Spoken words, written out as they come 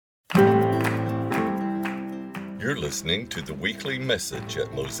You're listening to the weekly message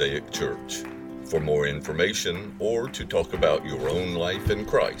at Mosaic Church. For more information or to talk about your own life in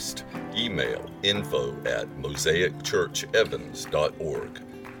Christ, email info@mosaicchurchevans.org.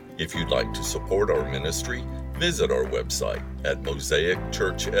 If you'd like to support our ministry, visit our website at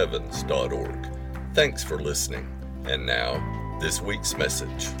mosaicchurchevans.org. Thanks for listening. And now, this week's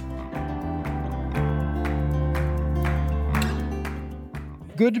message.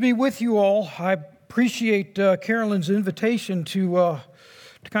 Good to be with you all. I appreciate Carolyn's invitation to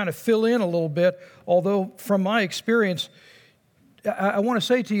kind of fill in a little bit, although from my experience, I want to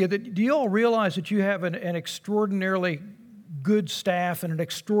say to you that do you all realize that you have an extraordinarily good staff and an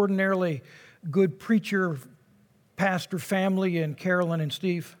extraordinarily good preacher, pastor family in Carolyn and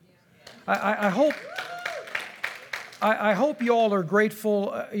Steve? I hope you all are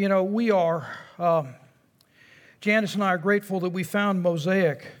grateful. We are. Janice and I are grateful that we found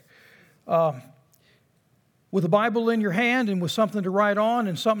Mosaic. With a Bible in your hand and with something to write on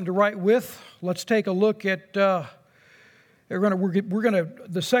and something to write with, let's take a look at. The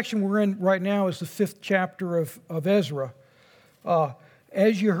section we're in right now is the 5th chapter of Ezra.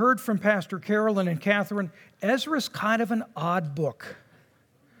 As you heard from Pastor Carolyn and Catherine, Ezra's kind of an odd book.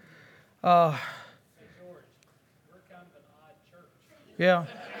 Hey George, we're kind of an odd church. Yeah,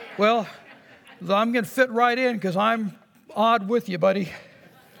 well, I'm going to fit right in because I'm odd with you, buddy.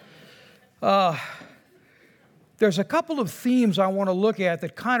 There's a couple of themes I want to look at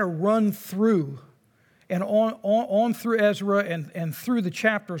that kind of run through and on through Ezra and through the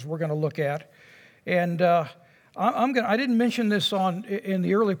chapters we're going to look at. And I didn't mention this in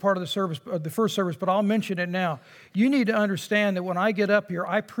the early part of the service, the first service, but I'll mention it now. You need to understand that when I get up here,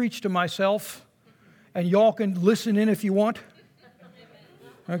 I preach to myself, and y'all can listen in if you want.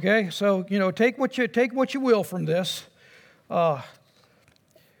 Okay, so take what you will from this.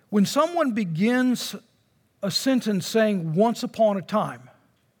 When someone begins a sentence saying "once upon a time,"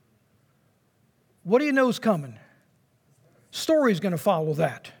 what do you know is coming? Story's going to follow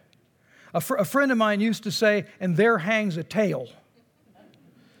that. A friend of mine used to say, "And there hangs a tale."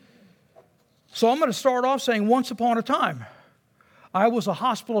 So I'm going to start off saying "once upon a time." I was a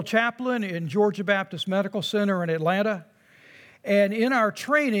hospital chaplain in Georgia Baptist Medical Center in Atlanta. And in our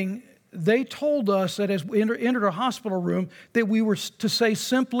training, they told us that as we entered a hospital room, that we were to say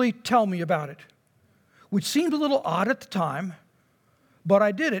simply, "Tell me about it," which seemed a little odd at the time, but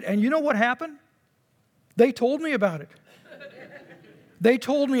I did it. And you know what happened? They told me about it. They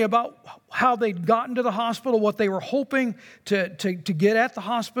told me about how they'd gotten to the hospital, what they were hoping to get at the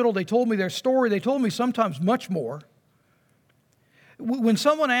hospital. They told me their story. They told me sometimes much more. When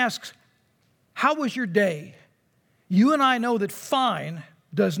someone asks, "How was your day?" you and I know that fine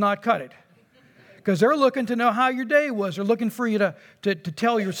does not cut it, because they're looking to know how your day was. They're looking for you to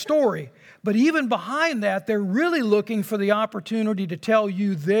tell your story. But even behind that, they're really looking for the opportunity to tell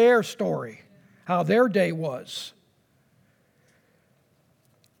you their story, how their day was.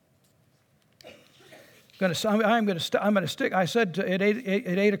 I'm going to stick. I said at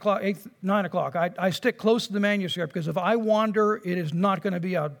 8 o'clock, 9 o'clock. I stick close to the manuscript because if I wander, it is not going to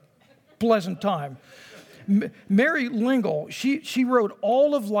be a pleasant time. Mary Lingle, she wrote,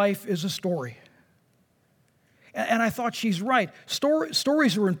 "All of life is a story." And I thought she's right.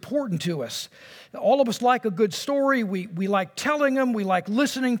 Stories are important to us. All of us like a good story. We like telling them. We like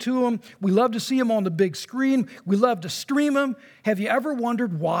listening to them. We love to see them on the big screen. We love to stream them. Have you ever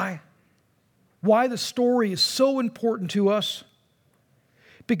wondered why? Why the story is so important to us?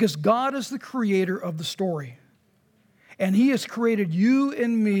 Because God is the creator of the story. And He has created you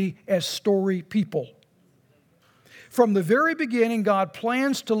and me as story people. From the very beginning, God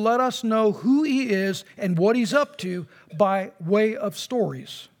plans to let us know who He is and what He's up to by way of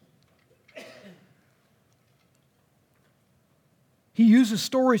stories. He uses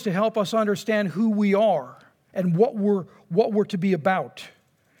stories to help us understand who we are and what we're to be about.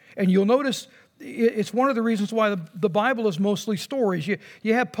 And you'll notice it's one of the reasons why the Bible is mostly stories. You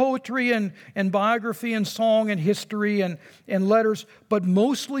have poetry and biography and song and history and letters, but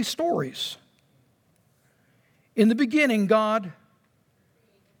mostly stories. In the beginning, God,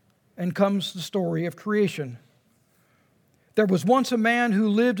 and comes the story of creation. There was once a man who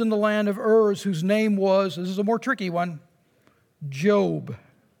lived in the land of Uz, whose name was, this is a more tricky one, Job.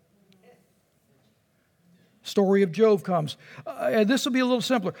 Story of Job comes. And this will be a little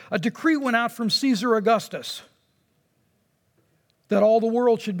simpler. A decree went out from Caesar Augustus that all the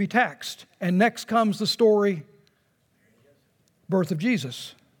world should be taxed. And next comes the story, birth of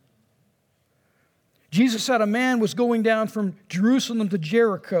Jesus. Jesus said a man was going down from Jerusalem to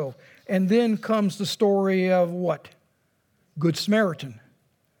Jericho. And then comes the story of what? Good Samaritan.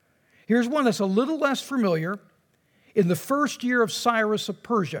 Here's one that's a little less familiar. in the first year of Cyrus of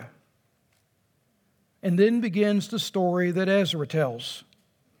Persia. And then begins the story that Ezra tells,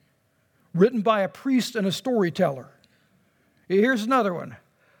 written by a priest and a storyteller. Here's another one.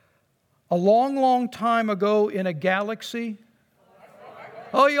 A long, long time ago in a galaxy.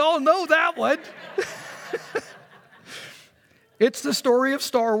 Oh, you all know that one. It's the story of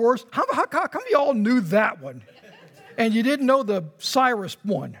Star Wars. How come you all knew that one? And you didn't know the Cyrus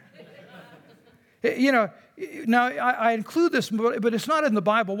one? You know, now I include this, but it's not in the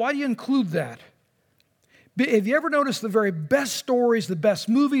Bible. Why do you include that? Have you ever noticed the very best stories, the best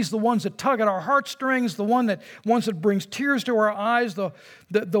movies, the ones that tug at our heartstrings, the ones that brings tears to our eyes, the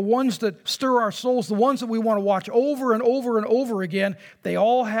ones that stir our souls, the ones that we want to watch over and over and over again, they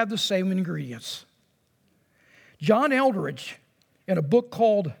all have the same ingredients. John Eldridge, in a book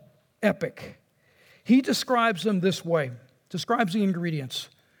called Epic, he describes them this way, describes the ingredients.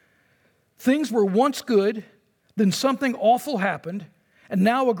 Things were once good, then something awful happened, and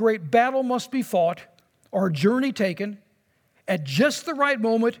now a great battle must be fought, or a journey taken, at just the right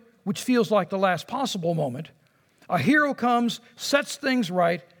moment, which feels like the last possible moment. A hero comes, sets things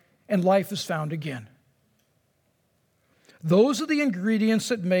right, and life is found again. Those are the ingredients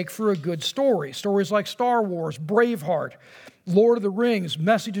that make for a good story. Stories like Star Wars, Braveheart, Lord of the Rings,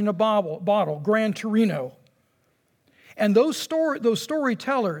 Message in a Bottle, Gran Torino. And those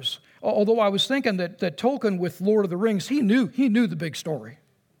storytellers, although I was thinking that Tolkien with Lord of the Rings, he knew the big story.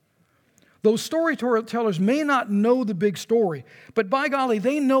 Those storytellers may not know the big story, but by golly,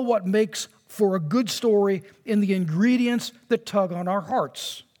 they know what makes for a good story in the ingredients that tug on our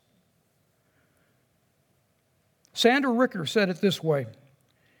hearts. Sandra Ricker said it this way.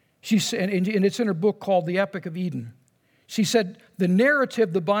 She said, and it's in her book called The Epic of Eden. She said, the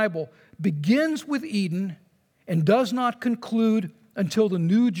narrative, the Bible, begins with Eden and does not conclude until the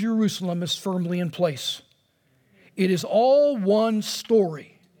New Jerusalem is firmly in place. It is all one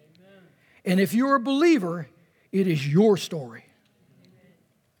story. And if you're a believer, it is your story.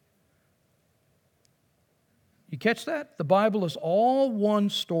 You catch that? The Bible is all one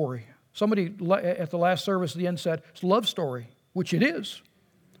story. Somebody at the last service at the end said, it's a love story, which it is.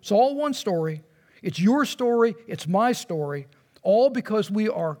 It's all one story. It's your story. It's my story. All because we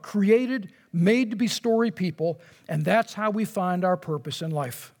are created, made to be story people, and that's how we find our purpose in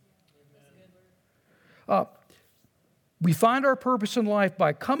life. We find our purpose in life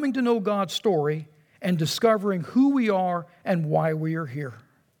by coming to know God's story and discovering who we are and why we are here.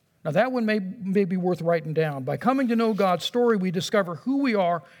 Now that one may be worth writing down. By coming to know God's story, we discover who we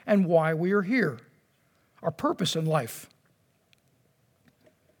are and why we are here. Our purpose in life.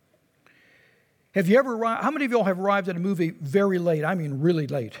 Have you ever arrived? How many of y'all have arrived at a movie very late? I mean really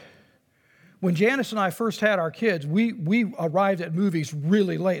late. When Janice and I first had our kids, we arrived at movies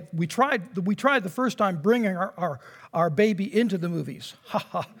really late. We tried the first time bringing our baby into the movies.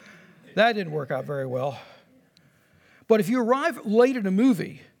 That didn't work out very well. But if you arrive late at a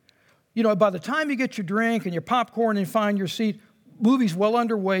movie, you know, by the time you get your drink and your popcorn and find your seat, movie's well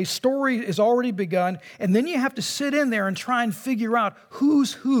underway, story is already begun, and then you have to sit in there and try and figure out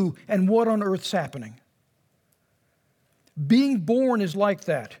who's who and what on earth's happening. Being born is like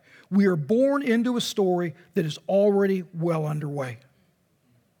that. We are born into a story that is already well underway.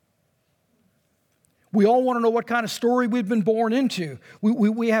 We all want to know what kind of story we've been born into.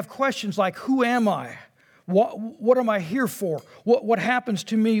 We have questions like, who am I? What am I here for? What happens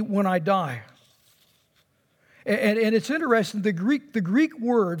to me when I die? And it's interesting, the Greek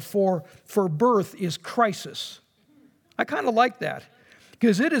word for birth is crisis. I kind of like that.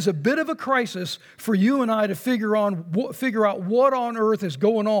 Because it is a bit of a crisis for you and I to figure out what on earth is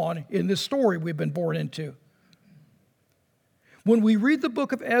going on in this story we've been born into. When we read the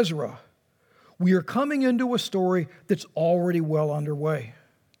book of Ezra, we are coming into a story that's already well underway.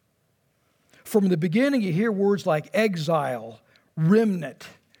 From the beginning, you hear words like exile, remnant,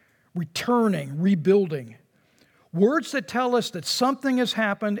 returning, rebuilding. Words that tell us that something has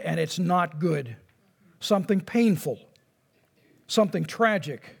happened and it's not good. Something painful. Something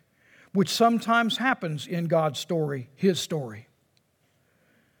tragic, which sometimes happens in God's story, His story.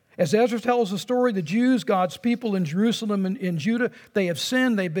 As Ezra tells the story, the Jews, God's people in Jerusalem and in Judah, they have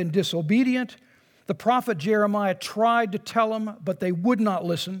sinned, they've been disobedient. The prophet Jeremiah tried to tell them, but they would not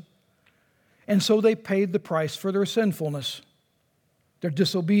listen. And so they paid the price for their sinfulness, their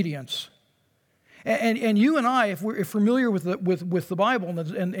disobedience. And you and I, if we're familiar with the Bible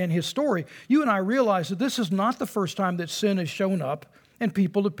and His story, you and I realize that this is not the first time that sin has shown up and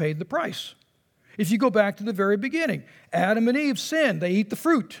people have paid the price. If you go back to the very beginning, Adam and Eve sin, they eat the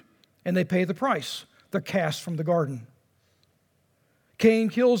fruit, and they pay the price. They're cast from the garden. Cain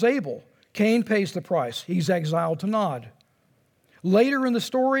kills Abel. Cain pays the price. He's exiled to Nod. Later in the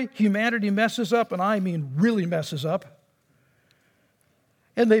story, humanity messes up, and I mean really messes up,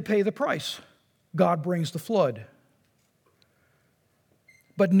 and they pay the price. God brings the flood.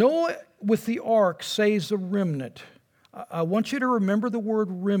 But Noah with the ark saves a remnant. I want you to remember the word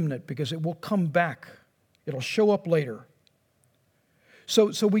remnant because it will come back. It'll show up later.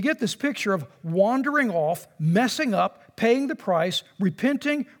 So we get this picture of wandering off, messing up, paying the price,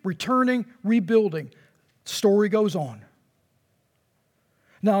 repenting, returning, rebuilding. Story goes on.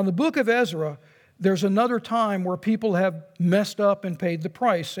 Now, in the book of Ezra, there's another time where people have messed up and paid the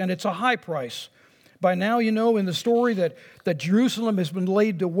price, and it's a high price. By now, you know in the story that Jerusalem has been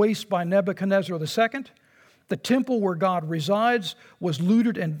laid to waste by Nebuchadnezzar II. The temple where God resides was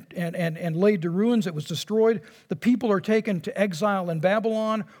looted and laid to ruins. It was destroyed. The people are taken to exile in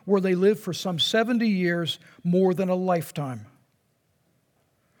Babylon, where they live for some 70 years, more than a lifetime.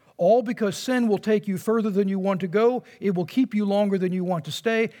 All because sin will take you further than you want to go, it will keep you longer than you want to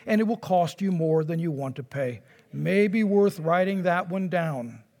stay, and it will cost you more than you want to pay. Maybe worth writing that one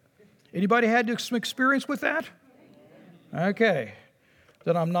down. Anybody had some experience with that? Okay,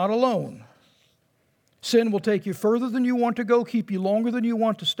 then I'm not alone. Sin will take you further than you want to go, keep you longer than you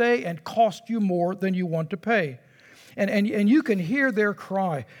want to stay, and cost you more than you want to pay. And you can hear their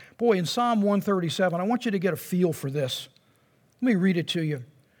cry. Boy, in Psalm 137, I want you to get a feel for this. Let me read it to you.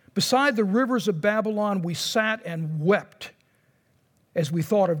 Beside the rivers of Babylon, we sat and wept as we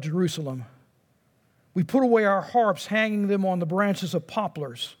thought of Jerusalem. We put away our harps, hanging them on the branches of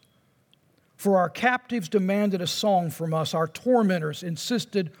poplars. For our captives demanded a song from us. Our tormentors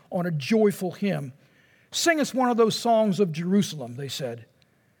insisted on a joyful hymn. Sing us one of those songs of Jerusalem, they said.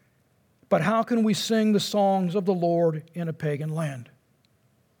 But how can we sing the songs of the Lord in a pagan land?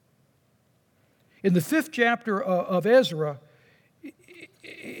 In the 5th chapter of Ezra,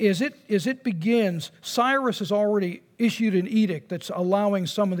 as it begins, Cyrus has already issued an edict that's allowing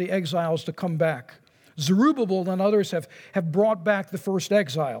some of the exiles to come back. Zerubbabel and others have brought back the first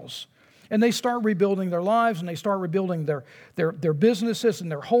exiles. And they start rebuilding their lives, and they start rebuilding their businesses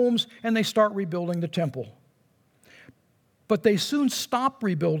and their homes, and they start rebuilding the temple. But they soon stop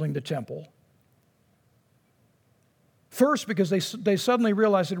rebuilding the temple. First, because they suddenly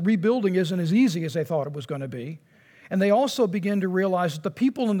realize that rebuilding isn't as easy as they thought it was going to be. And they also begin to realize that the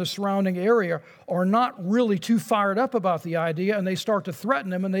people in the surrounding area are not really too fired up about the idea, and they start to threaten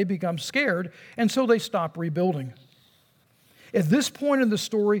them, and they become scared, and so they stop rebuilding. At this point in the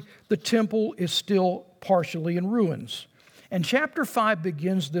story, the temple is still partially in ruins. And chapter 5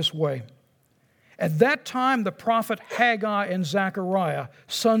 begins this way. At that time, the prophet Haggai and Zechariah,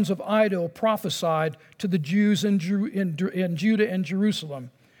 sons of Iddo, prophesied to the Jews in Judah and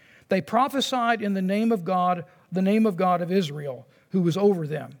Jerusalem. They prophesied in the name of God of Israel, who was over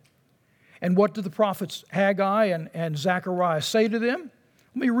them. And what did the prophets Haggai and Zechariah say to them?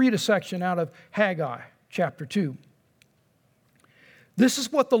 Let me read a section out of Haggai, chapter 2. This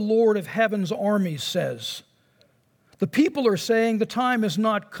is what the Lord of heaven's armies says. The people are saying the time has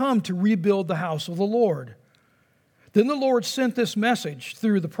not come to rebuild the house of the Lord. Then the Lord sent this message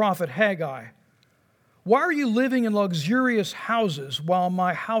through the prophet Haggai. Why are you living in luxurious houses while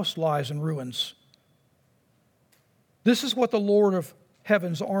my house lies in ruins? This is what the Lord of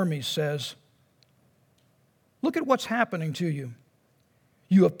heaven's armies says. Look at what's happening to you.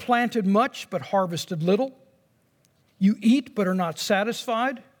 You have planted much but harvested little. You eat but are not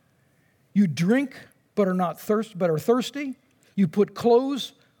satisfied. You drink but are thirsty. You put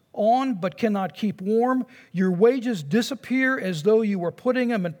clothes on but cannot keep warm. Your wages disappear as though you were putting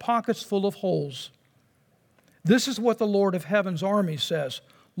them in pockets full of holes. This is what the Lord of heaven's army says.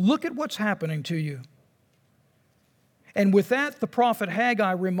 Look at what's happening to you. And with that, the prophet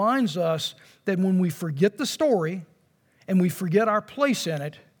Haggai reminds us that when we forget the story and we forget our place in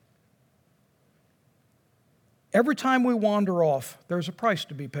it, every time we wander off, there's a price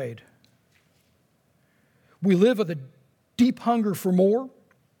to be paid. We live with a deep hunger for more.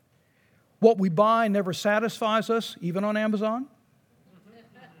 What we buy never satisfies us, even on Amazon.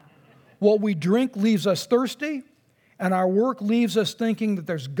 What we drink leaves us thirsty, and our work leaves us thinking that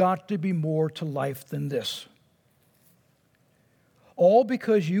there's got to be more to life than this. All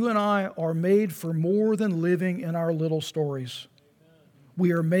because you and I are made for more than living in our little stories.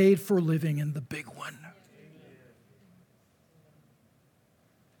 We are made for living in the big one.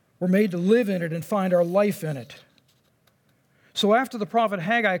 We're made to live in it and find our life in it. So after the prophet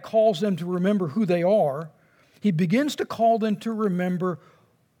Haggai calls them to remember who they are, he begins to call them to remember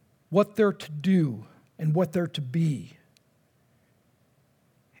what they're to do and what they're to be.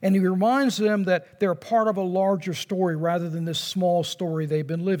 And he reminds them that they're part of a larger story rather than this small story they've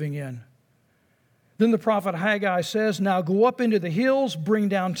been living in. Then the prophet Haggai says, now go up into the hills, bring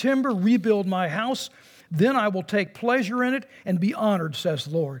down timber, rebuild my house. Then I will take pleasure in it and be honored, says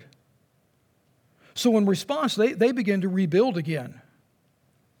the Lord. So in response, they begin to rebuild again.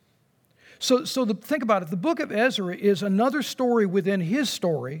 Think about it. The book of Ezra is another story within his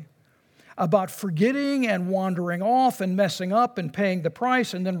story about forgetting and wandering off and messing up and paying the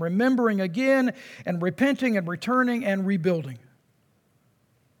price and then remembering again and repenting and returning and rebuilding.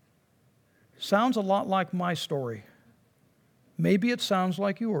 Sounds a lot like my story. Maybe it sounds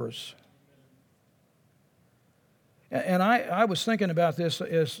like yours. And I was thinking about this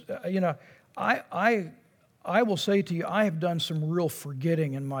as, I will say to you, I have done some real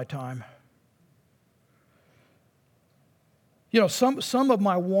forgetting in my time. Some of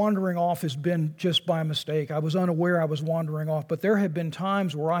my wandering off has been just by mistake. I was unaware I was wandering off, but there have been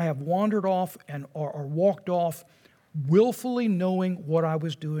times where I have wandered off or walked off willfully knowing what I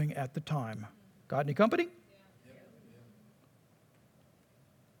was doing at the time. Got any company?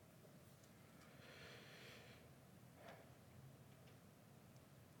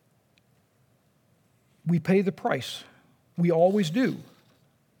 We pay the price. We always do.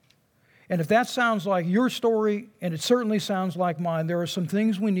 And if that sounds like your story, and it certainly sounds like mine, there are some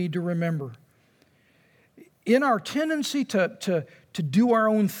things we need to remember. In our tendency to do our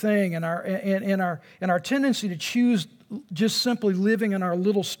own thing, and our tendency to choose just simply living in our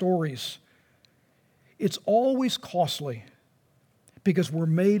little stories, it's always costly because we're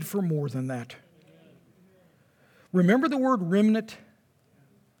made for more than that. Remember the word remnant?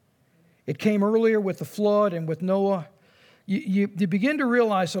 It came earlier with the flood and with Noah. You begin to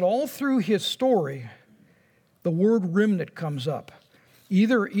realize that all through his story, the word remnant comes up,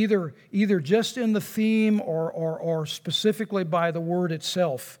 either just in the theme or specifically by the word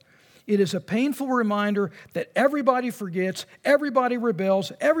itself. It is a painful reminder that everybody forgets, everybody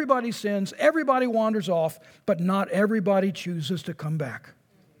rebels, everybody sins, everybody wanders off, but not everybody chooses to come back.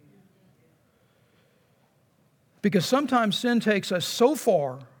 Because sometimes sin takes us so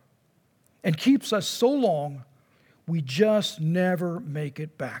far and keeps us so long, we just never make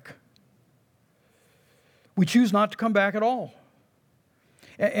it back. We choose not to come back at all.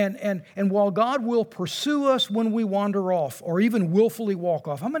 And while God will pursue us when we wander off or even willfully walk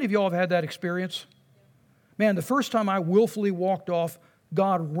off, how many of y'all have had that experience? Man, the first time I willfully walked off,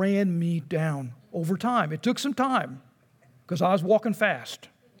 God ran me down over time. It took some time because I was walking fast.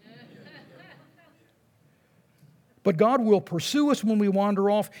 But God will pursue us when we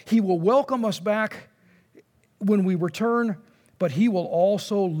wander off. He will welcome us back when we return, but He will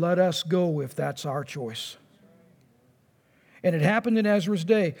also let us go if that's our choice. And it happened in Ezra's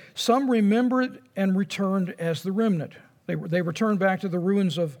day. Some remembered and returned as the remnant. They returned back to the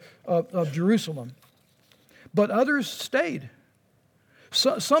ruins of Jerusalem. But others stayed.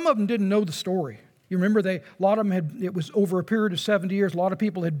 Some of them didn't know the story. You remember, a lot of them it was over a period of 70 years. A lot of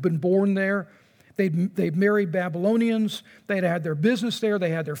people had been born there. They'd married Babylonians. They'd had their business there. They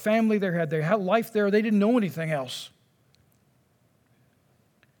had their family there. Had their life there. They didn't know anything else.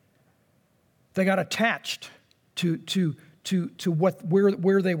 They got attached to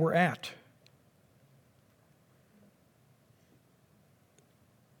where they were at.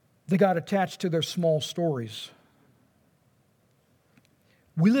 They got attached to their small stories.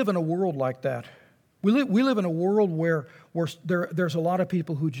 We live in a world like that. We live in a world where there's a lot of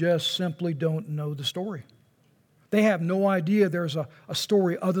people who just simply don't know the story. They have no idea there's a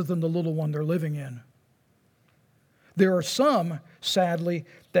story other than the little one they're living in. There are some, sadly,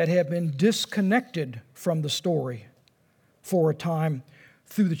 that have been disconnected from the story for a time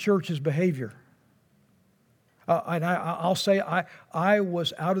through the church's behavior. And I'll say I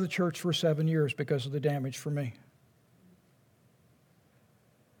was out of the church for 7 years because of the damage for me.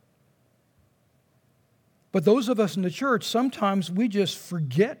 But those of us in the church, sometimes we just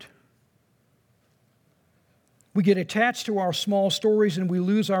forget. We get attached to our small stories and we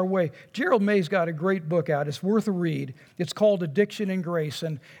lose our way. Gerald May's got a great book out. It's worth a read. It's called Addiction and Grace.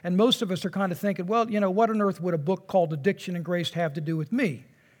 And most of us are kind of thinking, well, what on earth would a book called Addiction and Grace have to do with me?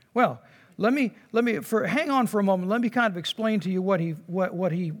 Well, hang on for a moment. Let me kind of explain to you what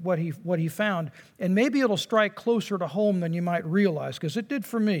he found. And maybe it'll strike closer to home than you might realize, because it did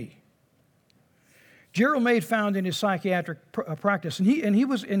for me. Gerald May found in his psychiatric practice, and he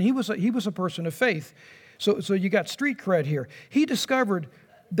was a person of faith. So you got street cred here. He discovered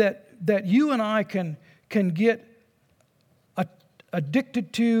that you and I can get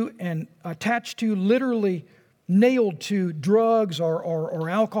addicted to and attached to, literally nailed to drugs or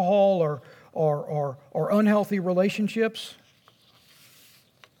alcohol or unhealthy relationships.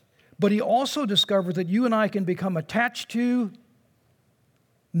 But he also discovered that you and I can become attached to,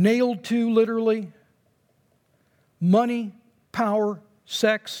 nailed to, literally, money, power,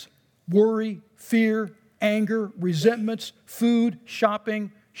 sex, worry, fear, anger, resentments, food,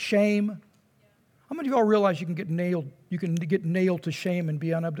 shopping, shame. How many of y'all realize you can get nailed to shame and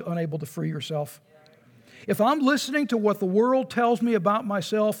be unable to free yourself? If I'm listening to what the world tells me about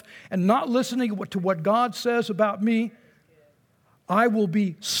myself and not listening to what God says about me, I will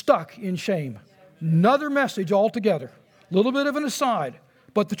be stuck in shame. Another message altogether. A little bit of an aside,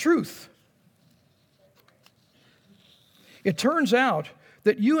 but the truth. It turns out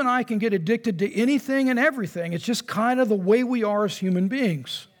that you and I can get addicted to anything and everything. It's just kind of the way we are as human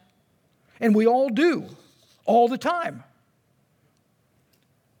beings. And we all do, all the time.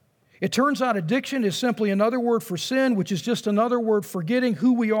 It turns out addiction is simply another word for sin, which is just another word for forgetting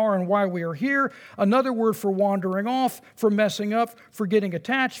who we are and why we are here, another word for wandering off, for messing up, for getting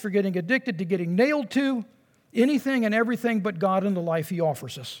attached, for getting addicted, to getting nailed to anything and everything but God and the life He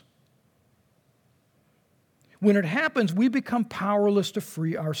offers us. When it happens, we become powerless to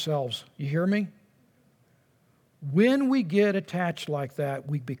free ourselves. You hear me? When we get attached like that,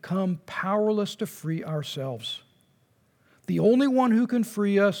 we become powerless to free ourselves. The only one who can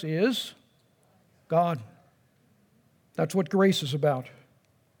free us is God. That's what grace is about.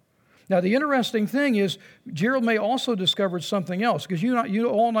 Now, the interesting thing is, Gerald may also discovered something else, because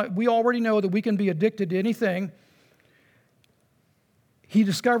we already know that we can be addicted to anything. He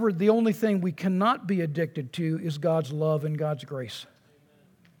discovered the only thing we cannot be addicted to is God's love and God's grace.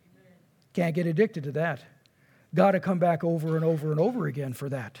 Can't get addicted to that. Got to come back over and over and over again for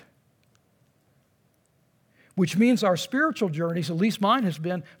that. Which means our spiritual journeys, at least mine has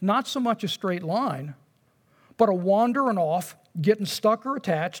been, not so much a straight line, but a wandering off, getting stuck or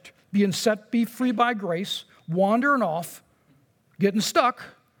attached, being set be free by grace, wandering off, getting stuck,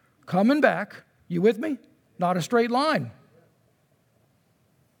 coming back. You with me? Not a straight line.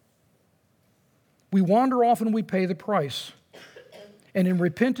 We wander off and we pay the price. And in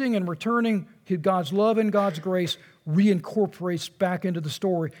repenting and returning to God's love and God's grace, reincorporates back into the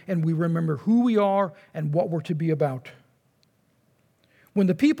story, and we remember who we are and what we're to be about. When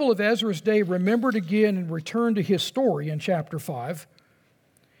the people of Ezra's day remembered again and returned to his story in chapter 5,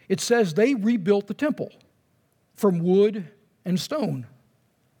 it says they rebuilt the temple from wood and stone.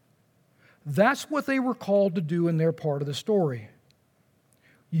 That's what they were called to do in their part of the story.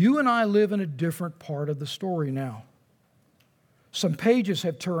 You and I live in a different part of the story now. Some pages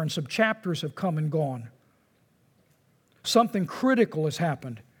have turned, some chapters have come and gone. Something critical has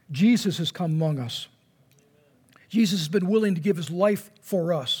happened. Jesus has come among us. Jesus has been willing to give His life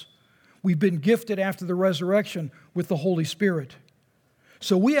for us. We've been gifted after the resurrection with the Holy Spirit.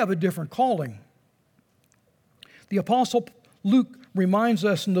 So we have a different calling. The Apostle Luke reminds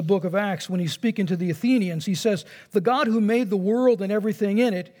us in the book of Acts when he's speaking to the Athenians, he says, "The God who made the world and everything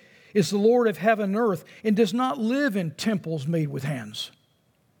in it is the Lord of heaven and earth and does not live in temples made with hands."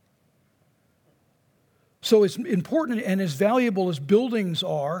 So it's important, and as valuable as buildings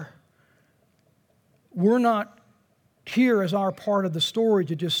are, we're not here as our part of the story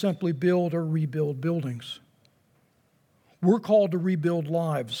to just simply build or rebuild buildings. We're called to rebuild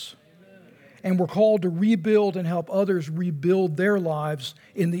lives. And we're called to rebuild and help others rebuild their lives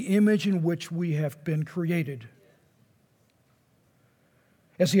in the image in which we have been created.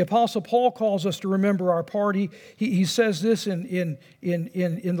 As the Apostle Paul calls us to remember our part, he says this in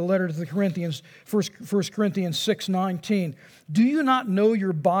the letter to the Corinthians, 1 Corinthians 6:19. "Do you not know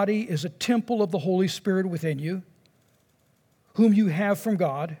your body is a temple of the Holy Spirit within you, whom you have from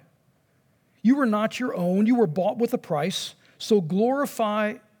God? You were not your own, you were bought with a price, so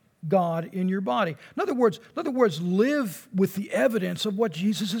glorify God in your body." In other words, live with the evidence of what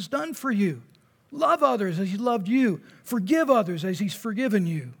Jesus has done for you. Love others as He loved you. Forgive others as He's forgiven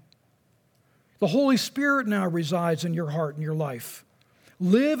you. The Holy Spirit now resides in your heart and your life.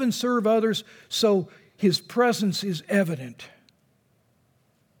 Live and serve others so His presence is evident.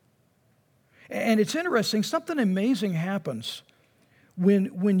 And it's interesting, something amazing happens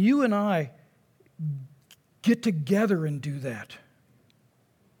when you and I get together and do that.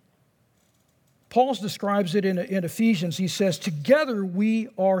 Paul describes it in Ephesians. He says, "Together we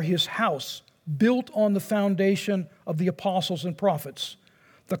are His house, built on the foundation of the apostles and prophets,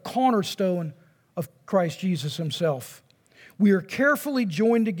 the cornerstone of Christ Jesus Himself. We are carefully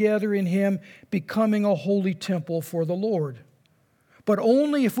joined together in Him, becoming a holy temple for the Lord." But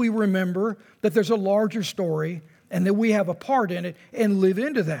only if we remember that there's a larger story and that we have a part in it and live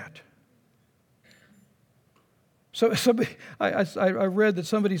into that. So I read that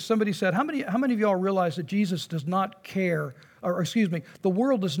somebody said, how many of y'all realize that Jesus does not care, the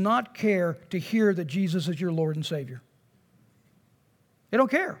world does not care to hear that Jesus is your Lord and Savior? They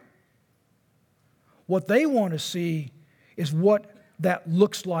don't care. What they want to see is what that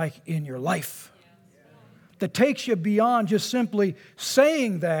looks like in your life. That takes you beyond just simply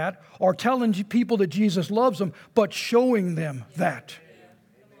saying that or telling people that Jesus loves them, but showing them that.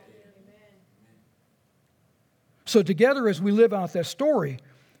 So together as we live out that story,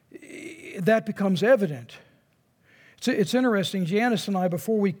 that becomes evident. It's interesting, Janice and I,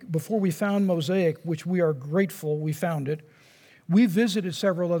 before we found Mosaic, which we are grateful we found it, we visited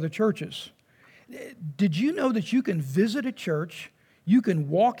several other churches. Did you know that you can visit a church, you can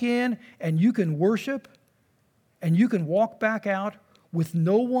walk in and you can worship, and you can walk back out with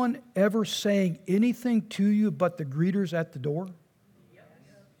no one ever saying anything to you but the greeters at the door?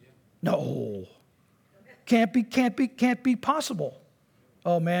 No. Can't be possible.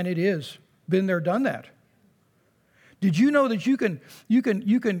 Oh man, it is. Been there, done that. Did you know that you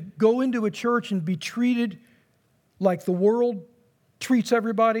can go into a church and be treated like the world treats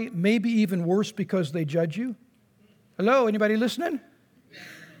everybody, maybe even worse because they judge you? Hello, anybody listening?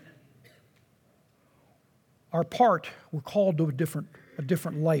 We're called to a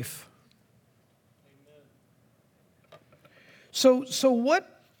different life. So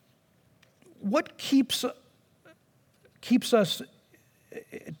what keeps us,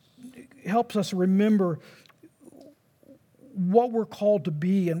 helps us remember what we're called to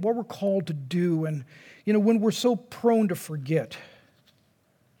be and what we're called to do, and when we're so prone to forget.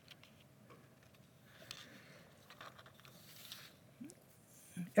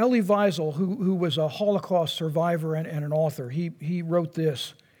 Elie Wiesel, who was a Holocaust survivor and an author, he wrote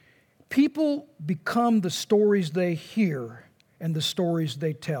this: people become the stories they hear and the stories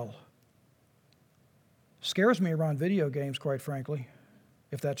they tell. Scares me around video games, quite frankly,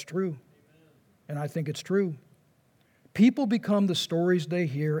 if that's true. And I think it's true. People become the stories they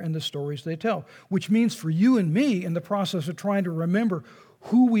hear and the stories they tell, which means for you and me, in the process of trying to remember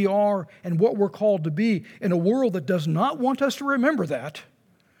who we are and what we're called to be in a world that does not want us to remember that,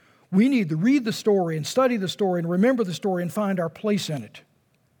 we need to read the story and study the story and remember the story and find our place in it.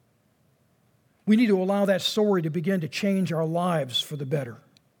 We need to allow that story to begin to change our lives for the better.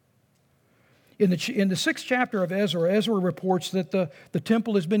 In the 6th chapter of Ezra, Ezra reports that the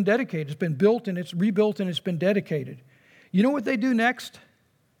temple has been dedicated. It's been built and it's rebuilt and it's been dedicated. You know what they do next?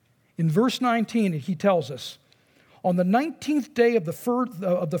 In verse 19, he tells us, on the 19th day of the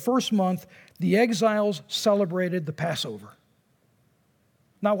first month, the exiles celebrated the Passover.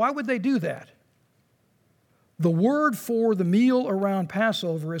 Now, why would they do that? The word for the meal around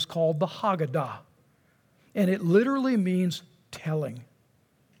Passover is called the Haggadah, and it literally means telling.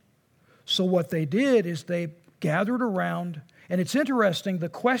 So what they did is they gathered around, and it's interesting, the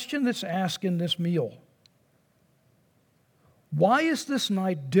question that's asked in this meal: why is this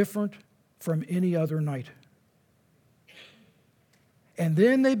night different from any other night? And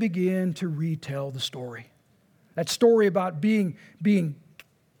then they begin to retell the story. That story about being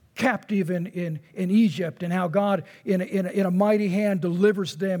captive in Egypt, and how God in a mighty hand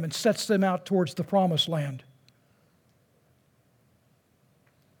delivers them and sets them out towards the promised land.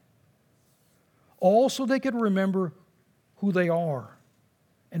 All so they could remember who they are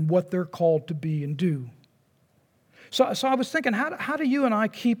and what they're called to be and do. So I was thinking, how do you and I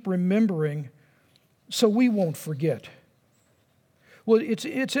keep remembering so we won't forget? Well, it's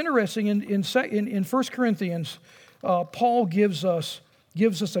interesting. In 1 Corinthians, Paul gives us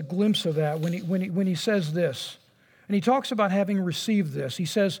a glimpse of that when he says this. And he talks about having received this. He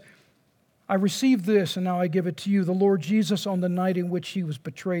says, I received this and now I give it to you. The Lord Jesus, on the night in which he was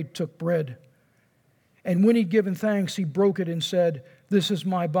betrayed, took bread. And when he'd given thanks, he broke it and said, this is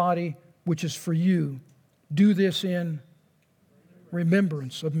my body, which is for you. Do this in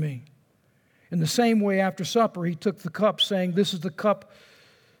remembrance of me. In the same way, after supper, he took the cup, saying, this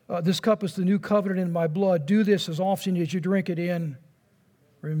cup is the new covenant in my blood. Do this as often as you drink it in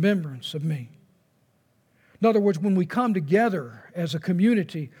remembrance of me. In other words, when we come together as a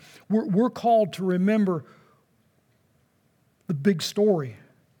community, we're called to remember the big story.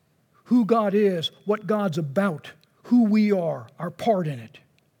 Who God is, what God's about, who we are, our part in it.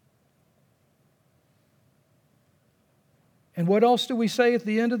 And what else do we say at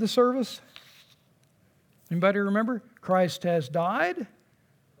the end of the service? Anybody remember? Christ has died.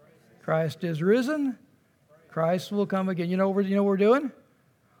 Christ is risen. Christ will come again. You know what we're doing?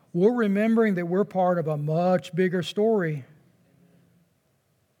 We're remembering that we're part of a much bigger story.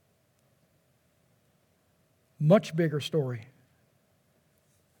 Much bigger story.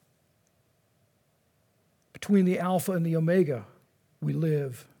 Between the Alpha and the Omega, we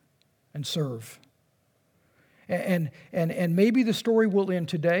live and serve. And maybe the story will end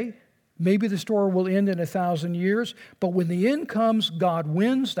today. Maybe the story will end in 1,000 years. But when the end comes, God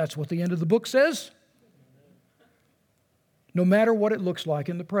wins. That's what the end of the book says. no matter what it looks like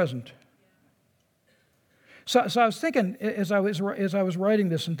in the present. So I was thinking, as I was writing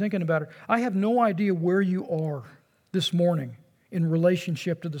this and thinking about it, I have no idea where you are this morning in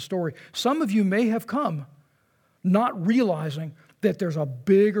relationship to the story. Some of you may have come not realizing that there's a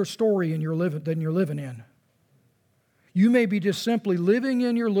bigger story in than you're living in. You may be just simply living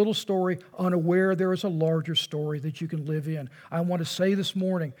in your little story, unaware there is a larger story that you can live in. I want to say this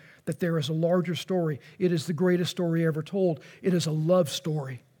morning that there is a larger story. It is the greatest story ever told. It is a love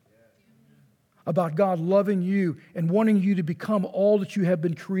story about God loving you and wanting you to become all that you have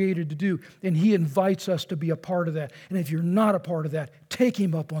been created to do. And He invites us to be a part of that. And if you're not a part of that, take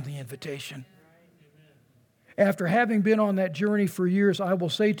Him up on the invitation. After having been on that journey for years, I will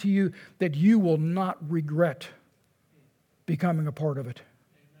say to you that you will not regret becoming a part of it.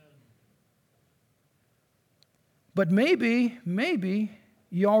 But maybe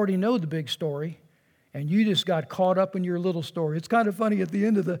you already know the big story, and you just got caught up in your little story. It's kind of funny at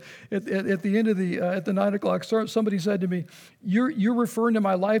the 9 o'clock service, somebody said to me, "You're referring to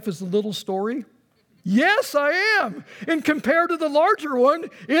my life as the little story?" Yes, I am. And compared to the larger one,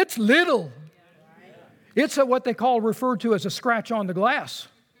 it's little. It's what they referred to as a scratch on the glass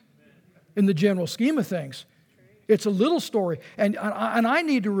in the general scheme of things. It's a little story. And I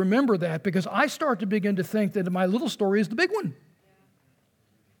need to remember that, because I start to begin to think that my little story is the big one.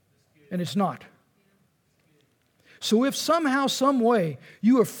 And it's not. So if somehow, some way,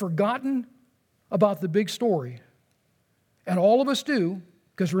 you have forgotten about the big story, and all of us do,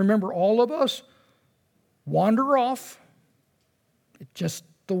 because remember, all of us wander off. It's just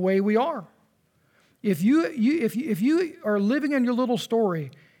the way we are. If you are living in your little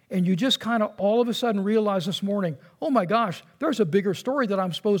story, and you just kind of all of a sudden realize this morning, oh my gosh, there's a bigger story that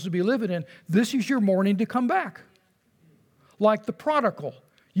I'm supposed to be living in, this is your morning to come back. Like the prodigal,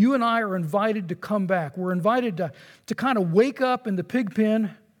 you and I are invited to come back. We're invited to kind of wake up in the pig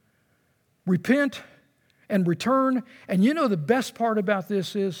pen, repent, and return. And you know the best part about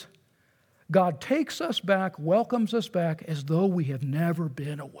this is God takes us back, welcomes us back as though we have never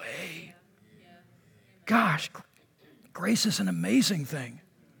been away. Gosh, grace is an amazing thing.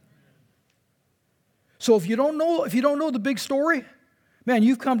 So if you don't know the big story, man,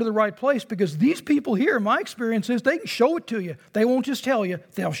 you've come to the right place, because these people here, my experience is they can show it to you. They won't just tell you,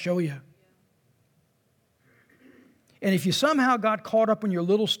 they'll show you. And if you somehow got caught up in your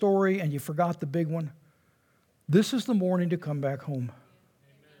little story and you forgot the big one, this is the morning to come back home.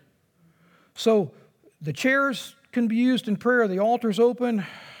 So the chairs can be used in prayer. The altar's open.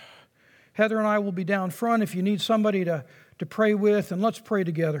 Heather and I will be down front if you need somebody to pray with, and let's pray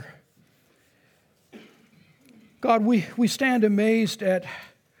together. God, we stand amazed at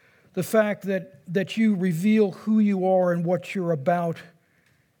the fact that you reveal who you are and what you're about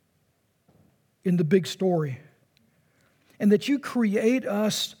in the big story, and that you create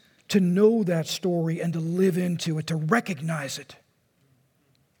us to know that story and to live into it, to recognize it.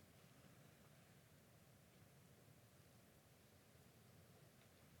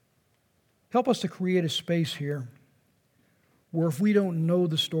 Help us to create a space here where if we don't know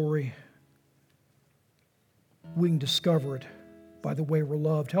the story, we can discover it by the way we're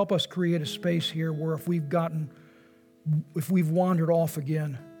loved. Help us create a space here where if we've wandered off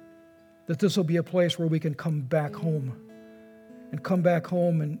again, that this will be a place where we can come back home, and come back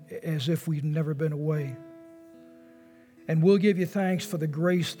home and as if we've never been away. And we'll give you thanks for the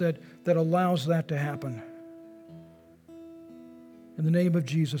grace that allows that to happen. In the name of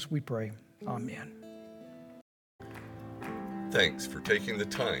Jesus we pray. Amen. Thanks for taking the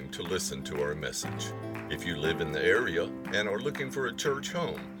time to listen to our message. If you live in the area and are looking for a church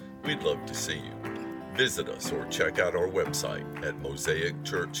home, we'd love to see you. Visit us or check out our website at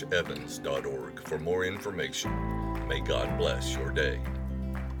mosaicchurchevans.org for more information. May God bless your day.